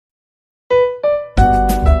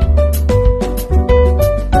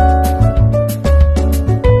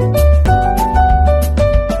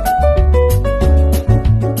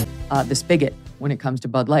the spigot when it comes to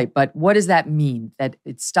Bud Light. But what does that mean, that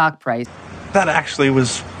its stock price? That actually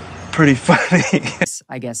was pretty funny.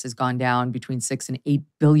 I guess has gone down between $6 and $8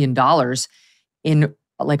 billion in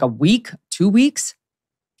like a week, 2 weeks.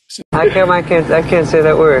 I can't say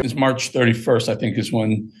that word. It's March 31st, I think, is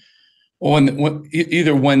when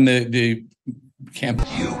the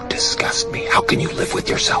campaign. You disgust me. How can you live with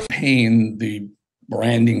yourself? The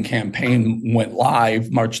branding campaign went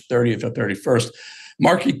live March 30th or 31st.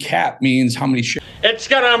 Market cap means how many shares. It's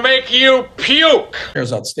gonna make you puke.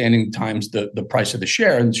 Shares outstanding times the price of the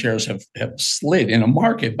share, and shares have slid in a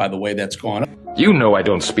market, by the way, that's gone up. You know I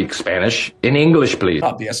don't speak Spanish. In English, please.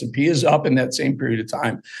 The S&P is up in that same period of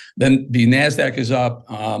time. Then the NASDAQ is up.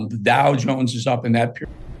 The Dow Jones is up in that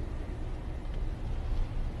period.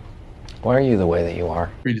 Why are you the way that you are?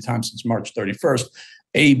 Period of time since March 31st.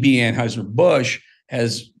 AB Anheuser-Busch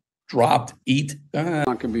has dropped I'm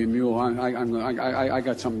not gonna be a mule. I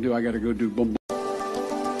got something to do. I got to go do boom.